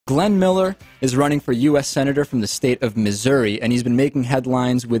Glenn Miller is running for U.S. Senator from the state of Missouri, and he's been making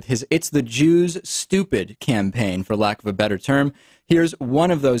headlines with his It's the Jews Stupid campaign, for lack of a better term. Here's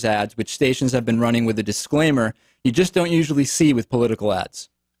one of those ads, which stations have been running with a disclaimer you just don't usually see with political ads.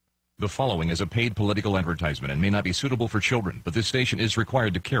 The following is a paid political advertisement and may not be suitable for children, but this station is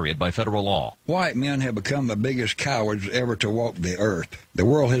required to carry it by federal law. White men have become the biggest cowards ever to walk the earth. The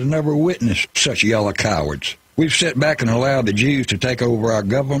world has never witnessed such yellow cowards. We've sat back and allowed the Jews to take over our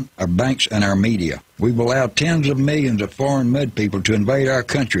government, our banks, and our media. We've allowed tens of millions of foreign mud people to invade our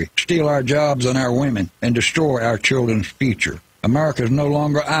country, steal our jobs and our women, and destroy our children's future. America is no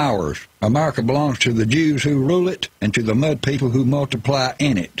longer ours. America belongs to the Jews who rule it and to the mud people who multiply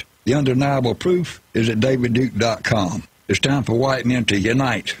in it. The undeniable proof is at davidduke.com. It's time for white men to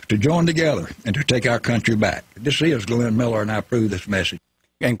unite, to join together, and to take our country back. This is Glenn Miller, and I approve this message.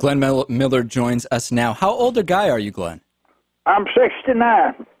 And Glenn Miller joins us now. How old a guy are you, Glenn? I'm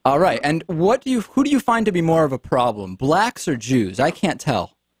 69. All right. And who do you find to be more of a problem, blacks or Jews? I can't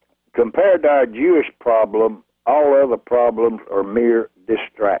tell. Compared to our Jewish problem, all other problems are mere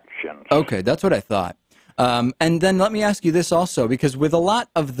distractions. Okay, that's what I thought. And then let me ask you this also, because with a lot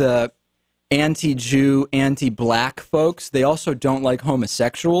of the anti-Jew, anti-black folks, they also don't like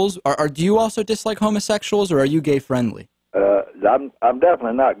homosexuals. Do you also dislike homosexuals, or are you gay-friendly? I'm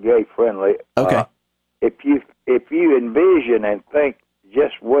definitely not gay-friendly. Okay. If you envision and think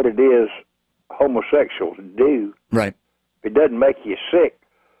just what it is homosexuals do, right, if it doesn't make you sick,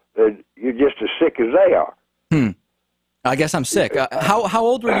 then you're just as sick as they are. I guess I'm sick. How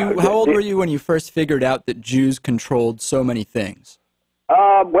old were you? How old were you when you first figured out that Jews controlled so many things?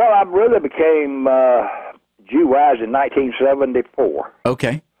 Well, I really became Jew-wise in 1974.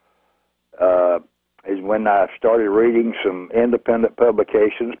 Okay. Is when I started reading some independent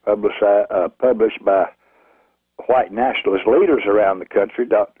publications published by white nationalist leaders around the country,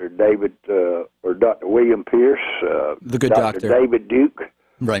 Dr. William Pierce, the good doctor, David Duke,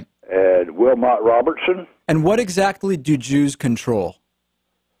 right, and Wilmot Robertson. And what exactly do Jews control?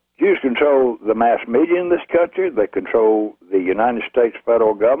 Jews control the mass media in this country. They control the United States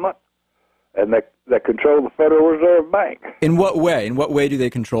federal government, and they control the Federal Reserve Bank. In what way? In what way do they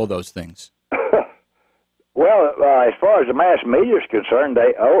control those things? Well, as far as the mass media is concerned,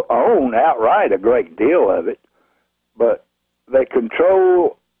 they own outright a great deal of it, but they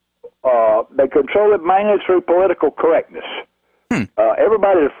control it mainly through political correctness.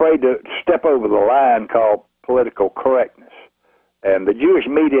 Everybody's afraid to step over the line called political correctness, and the Jewish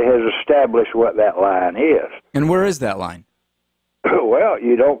media has established what that line is. And where is that line? Well,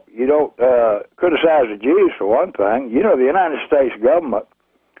 you don't criticize the Jews for one thing. You know, the United States government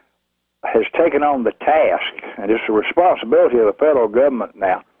has taken on the task, and it's the responsibility of the federal government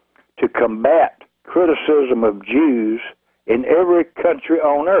now to combat criticism of Jews in every country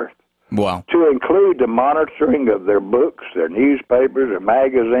on earth. Wow. To include the monitoring of their books, their newspapers, their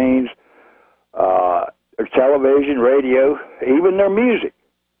magazines, their television, radio, even their music.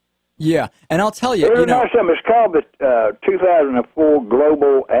 Yeah, and I'll tell you, you know something. It's called the 2004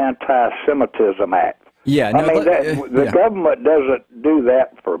 Global Anti-Semitism Act. Yeah, no, the government doesn't do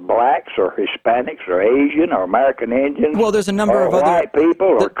that for blacks or Hispanics or Asian or American Indians. Well, there's a number of other white people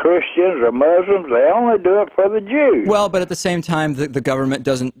or Christians or Muslims. They only do it for the Jews. Well, but at the same time, the government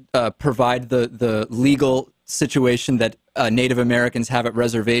doesn't provide the legal situation that Native Americans have at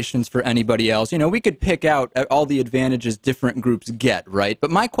reservations for anybody else. You know, we could pick out all the advantages different groups get, right? But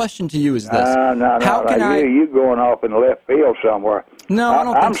my question to you is this: How can you going off in left field somewhere? No, I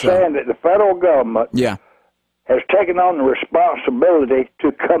don't think so. I'm saying that the federal government has taken on the responsibility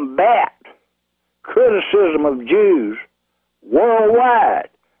to combat criticism of Jews worldwide.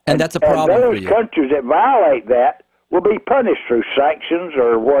 And that's a problem for you. And those countries that violate that will be punished through sanctions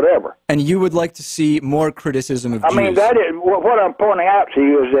or whatever. And you would like to see more criticism of Jews? I mean, that is what I'm pointing out to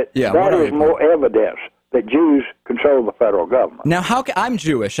you is that that is more evidence that Jews control the federal government. Now, I'm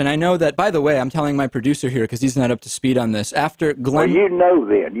Jewish, and I know that, by the way, I'm telling my producer here because he's not up to speed on this. After Glenn... Well, you know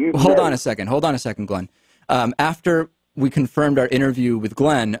then. Hold on a second, Glenn. After we confirmed our interview with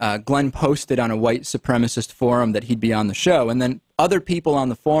Glenn, Glenn posted on a white supremacist forum that he'd be on the show, and then other people on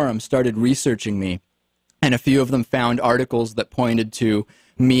the forum started researching me, and a few of them found articles that pointed to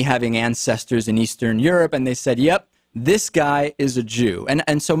me having ancestors in Eastern Europe, and they said, yep, this guy is a Jew.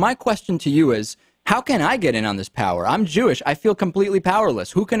 And so my question to you is, how can I get in on this power? I'm Jewish. I feel completely powerless.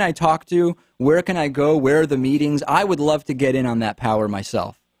 Who can I talk to? Where can I go? Where are the meetings? I would love to get in on that power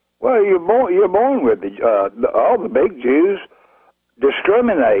myself. Well, you're born with all the big Jews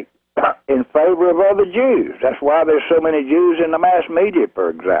discriminate in favor of other Jews. That's why there's so many Jews in the mass media, for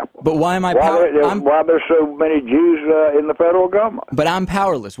example. But why am I why there's so many Jews in the federal government? But I'm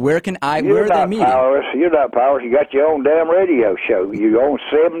powerless. Where can I? You're where are they meeting? Powerless. You're not powerless. You got your own damn radio show. You own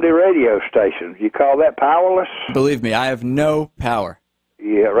 70 radio stations. You call that powerless? Believe me, I have no power.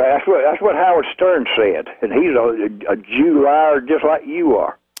 Yeah, right. That's what Howard Stern said, and he's a Jew liar just like you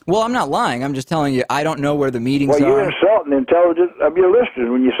are. Well, I'm not lying. I'm just telling you I don't know where the meetings are. Well, you're are. insulting the intelligence of your listeners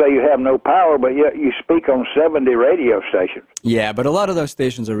when you say you have no power, but yet you speak on 70 radio stations. Yeah, but a lot of those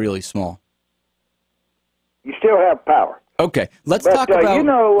stations are really small. You still have power. Okay, let's talk about, you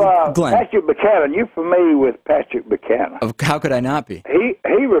know, Glenn. Patrick Buchanan. You're familiar with Patrick Buchanan. How could I not be?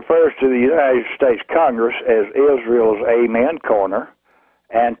 He refers to the United States Congress as Israel's Amen Corner,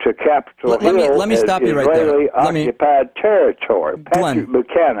 and to Capitol Hill let me stop you right there. Israeli-occupied territory. Patrick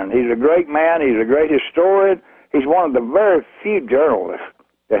Buchanan, he's a great man. He's a great historian. He's one of the very few journalists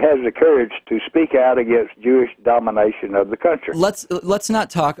that has the courage to speak out against Jewish domination of the country. Let's not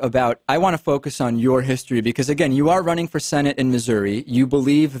talk about, I want to focus on your history because, again, you are running for Senate in Missouri. You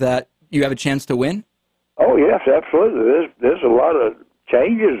believe that you have a chance to win? Oh, yes, absolutely. There's a lot of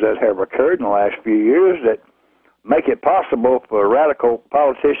changes that have occurred in the last few years that make it possible for a radical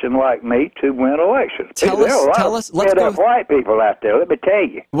politician like me to win elections. Tell us. Let's go. White people out there. Let me tell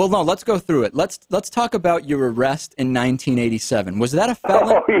you. Well, no. Let's go through it. Let's talk about your arrest in 1987. Was that a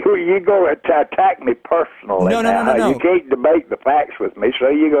felony? Oh, you're going to attack me personally. No. You can't debate the facts with me, so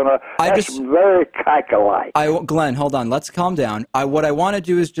you're going to. That's very Kike-A-Like. Glenn, hold on. Let's calm down. What I want to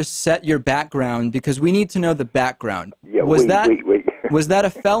do is just set your background because we need to know the background. Yeah, was that a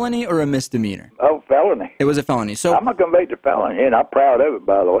felony or a misdemeanor? Oh, felony. It was a felony. So I'm a convicted felon, and I'm proud of it,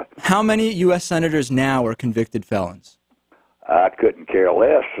 by the way. How many U.S. senators now are convicted felons? I couldn't care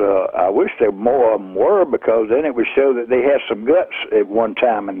less. I wish there more of them were, because then it would show that they had some guts at one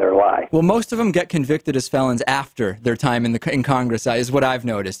time in their life. Well, most of them get convicted as felons after their time in Congress, is what I've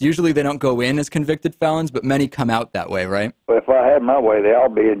noticed. Usually they don't go in as convicted felons, but many come out that way, right? Well, if I had my way, they'd all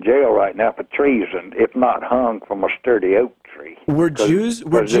be in jail right now for treason, if not hung from a sturdy oak tree. Were Jews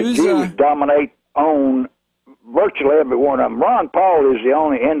dominate, own virtually every one of them. Ron Paul is the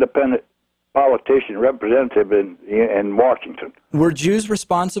only independent politician representative in Washington. Were Jews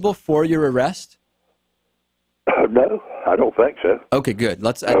responsible for your arrest? No, I don't think so. Okay, good.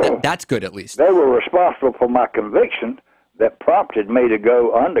 That's good at least. They were responsible for my conviction that prompted me to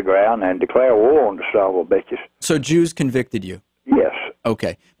go underground and declare war on the son of a bitches. So Jews convicted you? Yes.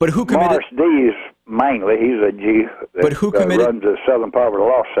 Okay, but who committed? Morris Dees, mainly, he's a Jew. But who committed? Runs the Southern Poverty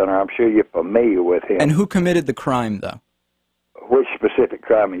Law Center. I'm sure you're familiar with him. And who committed the crime, though? Which specific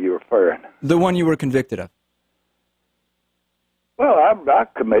crime are you referring? The one you were convicted of. Well, I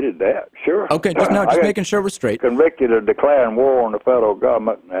committed that, sure. Okay, just making sure we're straight. Convicted of declaring war on the federal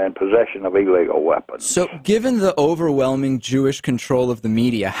government and possession of illegal weapons. So, given the overwhelming Jewish control of the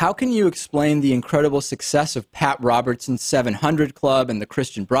media, how can you explain the incredible success of Pat Robertson's 700 Club and the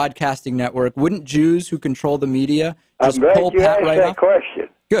Christian Broadcasting Network? Wouldn't Jews who control the media just pull Pat right off? I'm glad you asked that question.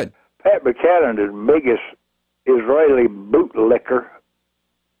 Good. Pat Buchanan is the biggest Israeli bootlicker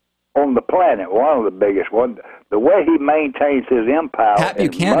on the planet, one of the biggest ones. The way he maintains his empire. Pat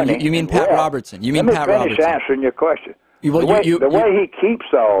Buchanan, money, you mean Pat Robertson? You mean Pat Robertson? Let me finish answering your question. The way he keeps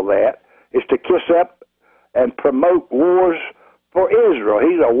all that is to kiss up and promote wars for Israel.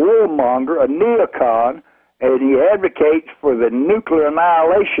 He's a warmonger, a neocon, and he advocates for the nuclear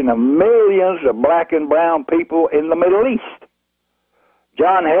annihilation of millions of black and brown people in the Middle East.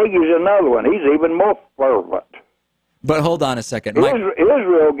 John Hagee's another one. He's even more fervent. But hold on a second.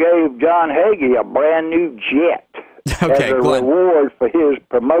 Israel gave John Hagee a brand new jet as a reward for his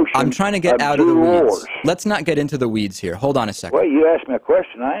promotion. I'm trying to get out of the weeds. Let's not get into the weeds here. Hold on a second. Well, you asked me a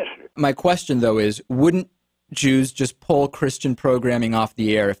question, I answered it. My question, though, is wouldn't Jews just pull Christian programming off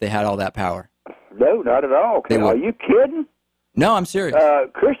the air if they had all that power? No, not at all. Are you kidding? No, I'm serious.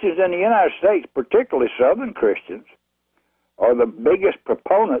 Christians in the United States, particularly Southern Christians, are the biggest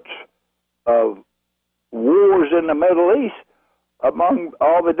proponents of wars in the Middle East among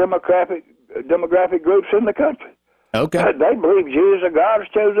all the demographic groups in the country. Okay. They believe Jews are God's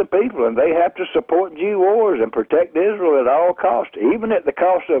chosen people, and they have to support Jew wars and protect Israel at all costs, even at the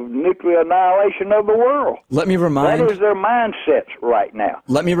cost of nuclear annihilation of the world. That is their mindsets right now.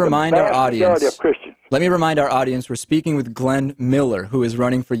 Let me remind our audience. Of Christians. Let me remind our audience we're speaking with Glenn Miller, who is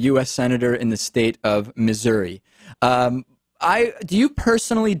running for U.S. Senator in the state of Missouri. Do you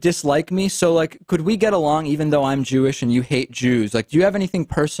personally dislike me? So, could we get along even though I'm Jewish and you hate Jews? Do you have anything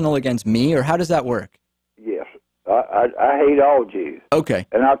personal against me, or how does that work? Yes. I hate all Jews. Okay.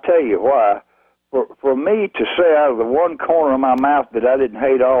 And I'll tell you why. for me to say out of the one corner of my mouth that I didn't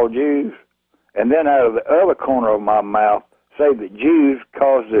hate all Jews, and then out of the other corner of my mouth say that Jews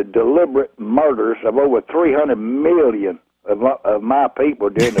caused the deliberate murders of over 300 million of my people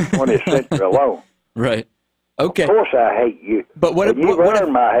during the 20th century alone. Right. Okay. Of course I hate you. But what you've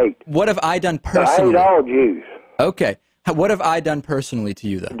earned my hate. What have I done personally? I hate all Jews. Okay. What have I done personally to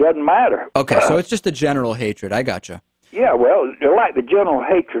you, though? It doesn't matter. Okay, so it's just a general hatred. I gotcha. Yeah, well, they're like the general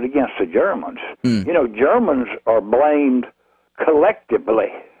hatred against the Germans. You know, Germans are blamed collectively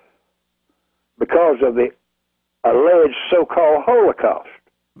because of the alleged so-called Holocaust.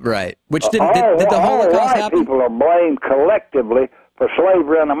 Right. Which did the Holocaust happen? People are blamed collectively for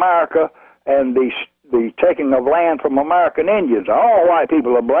slavery in America and the taking of land from American Indians. All white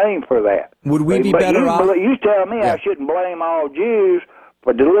people are blamed for that. Would we be better off? You tell me I shouldn't blame all Jews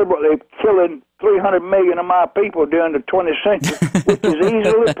for deliberately killing 300 million of my people during the 20th century, which is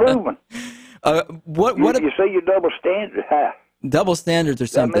easily proven. You say you're double standard. Double standards or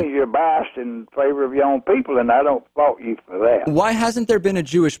something. That means you're biased in favor of your own people, and I don't fault you for that. Why hasn't there been a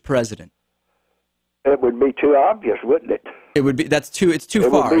Jewish president? It would be too obvious, wouldn't it? It would be. It's too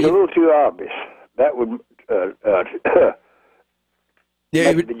far. It would be a little too obvious. That would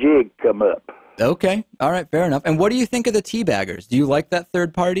make the jig come up. Okay. All right. Fair enough. And what do you think of the teabaggers? Do you like that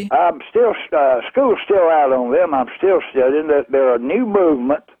third party? I'm still school's still out on them. I'm still studying. They're a new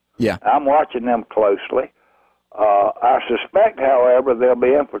movement. Yeah. I'm watching them closely. I suspect, however, they'll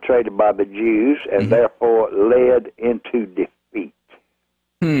be infiltrated by the Jews and therefore led into defeat.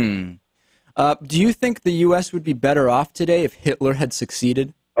 Do you think the U.S. would be better off today if Hitler had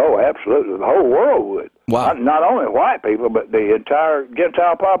succeeded? Oh, absolutely. The whole world would. Wow. Not only white people, but the entire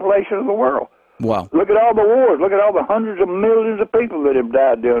Gentile population of the world. Wow. Look at all the wars. Look at all the hundreds of millions of people that have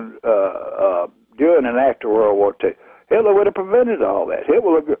died during and after World War II. Hitler would have prevented all that.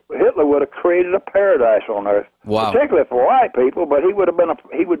 Hitler would have created a paradise on earth, particularly for white people. But he would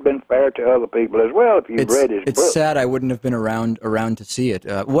have been fair to other people as well. If you've read his book, it's sad I wouldn't have been around to see it.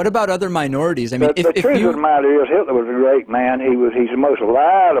 What about other minorities? I mean, the truth of the matter is, Hitler was a great man. He's the most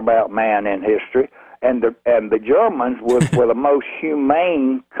lied about man in history. And the Germans were the most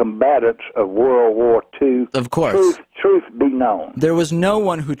humane combatants of World War II. Of course. Truth be known. There was no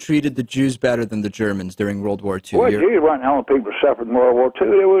one who treated the Jews better than the Germans during World War II. Well, Jews weren't the only people who suffered in World War II.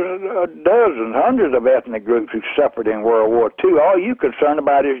 There was dozens, hundreds of ethnic groups who suffered in World War II. All you're concerned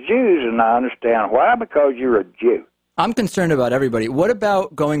about is Jews, and I understand why, because you're a Jew. I'm concerned about everybody. What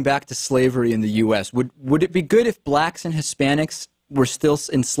about going back to slavery in the U.S.? Would it be good if blacks and Hispanics were still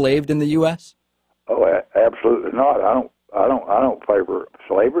enslaved in the U.S.? Oh, absolutely not. I don't favor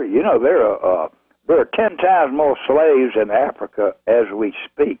slavery. You know, there are 10 times more slaves in Africa as we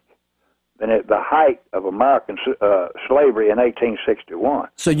speak than at the height of American slavery in 1861.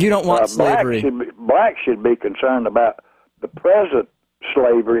 So you don't want slavery? Blacks should be concerned about the present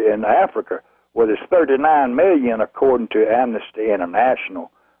slavery in Africa, where there's 39 million according to Amnesty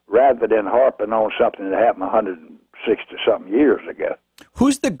International, rather than harping on something that happened 160-something years ago.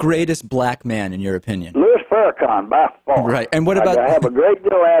 Who's the greatest black man, in your opinion? Louis Farrakhan, by far. Right. And what about... I have a great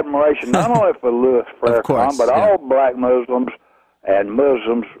deal of admiration, not only for Louis Farrakhan, but all black Muslims and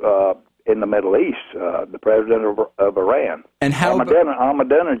Muslims in the Middle East, the president of Iran. And how...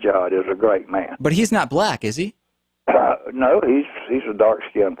 Ahmadinejad is a great man. But he's not black, is he? No, he's a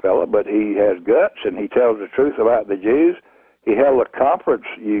dark-skinned fellow, but he has guts, and he tells the truth about the Jews. He held a conference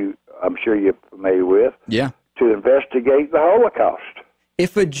I'm sure you're familiar with. Yeah. To investigate the Holocaust.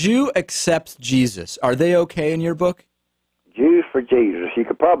 If a Jew accepts Jesus, are they okay in your book? Jews for Jesus. You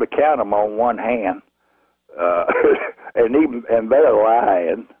could probably count them on one hand, and they're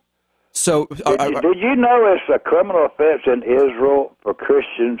lying. So, did you know it's a criminal offense in Israel for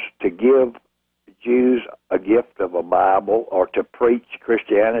Christians to give Jews a gift of a Bible or to preach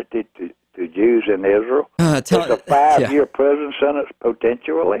Christianity to Jews in Israel? It's a 5-year prison sentence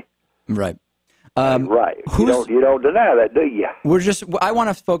potentially. Right. Right. You don't deny that, do you? I want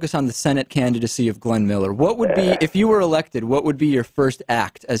to focus on the Senate candidacy of Glenn Miller. What would be, if you were elected, what would be your first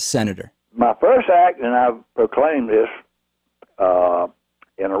act as senator? My first act, and I've proclaimed this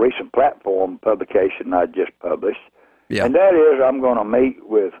in a recent platform publication I just published, and that is I'm going to meet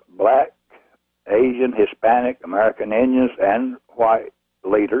with black, Asian, Hispanic, American Indians, and white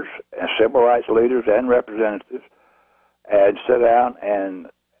leaders, and civil rights leaders and representatives, and sit down and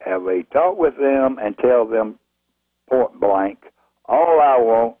have a talk with them and tell them point blank, all I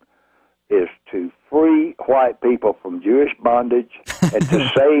want is to free white people from Jewish bondage and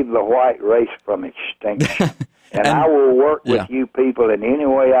to save the white race from extinction. And I will work with you people in any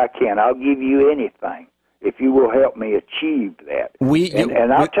way I can. I'll give you anything if you will help me achieve that.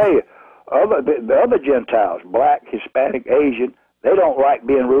 And I'll tell you, the other Gentiles, black, Hispanic, Asian, they don't like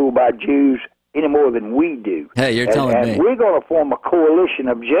being ruled by Jews any more than we do. Hey, you're telling me. And we're going to form a coalition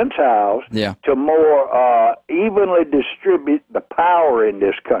of Gentiles to more evenly distribute the power in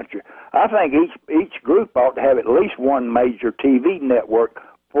this country. I think each group ought to have at least one major TV network,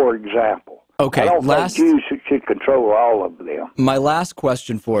 for example. Okay, I don't think Jews should control all of them. My last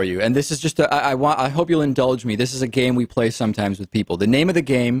question for you, and this is just I hope you'll indulge me. This is a game we play sometimes with people. The name of the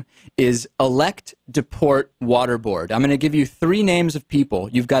game is Elect, Deport, Waterboard. I'm going to give you 3 names of people.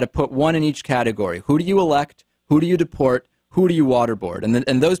 You've got to put one in each category. Who do you elect? Who do you deport? Who do you waterboard?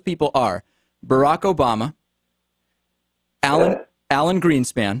 And those people are Barack Obama, Alan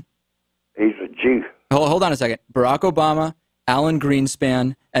Greenspan. He's a Jew. Hold on a second. Barack Obama, Alan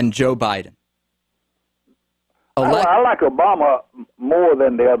Greenspan, and Joe Biden. I like Obama more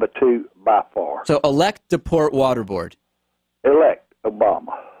than the other two by far. So elect, deport, waterboard. Elect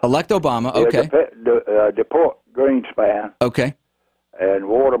Obama. Elect Obama, okay. Deport Greenspan. Okay. And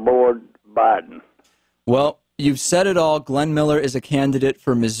waterboard Biden. Well, you've said it all. Glenn Miller is a candidate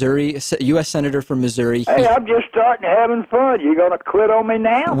for Missouri, U.S. Senator from Missouri. Hey, I'm just starting having fun. You going to quit on me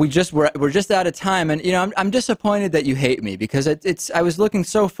now? We're just out of time, and I'm disappointed that you hate me because I was looking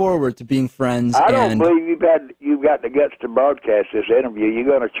so forward to being friends. I don't believe you've got the guts to broadcast this interview. You're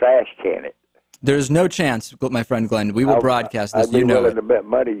going to trash can it. There's no chance, my friend Glenn. We will broadcast this. I'd be willing to bet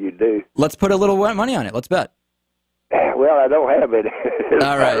money you do. Let's put a little money on it. Let's bet. Well, I don't have it.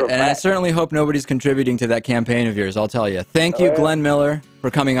 All right, and I certainly hope nobody's contributing to that campaign of yours, I'll tell you. Thank you, Glenn Miller,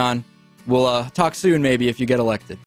 for coming on. We'll talk soon, maybe, if you get elected.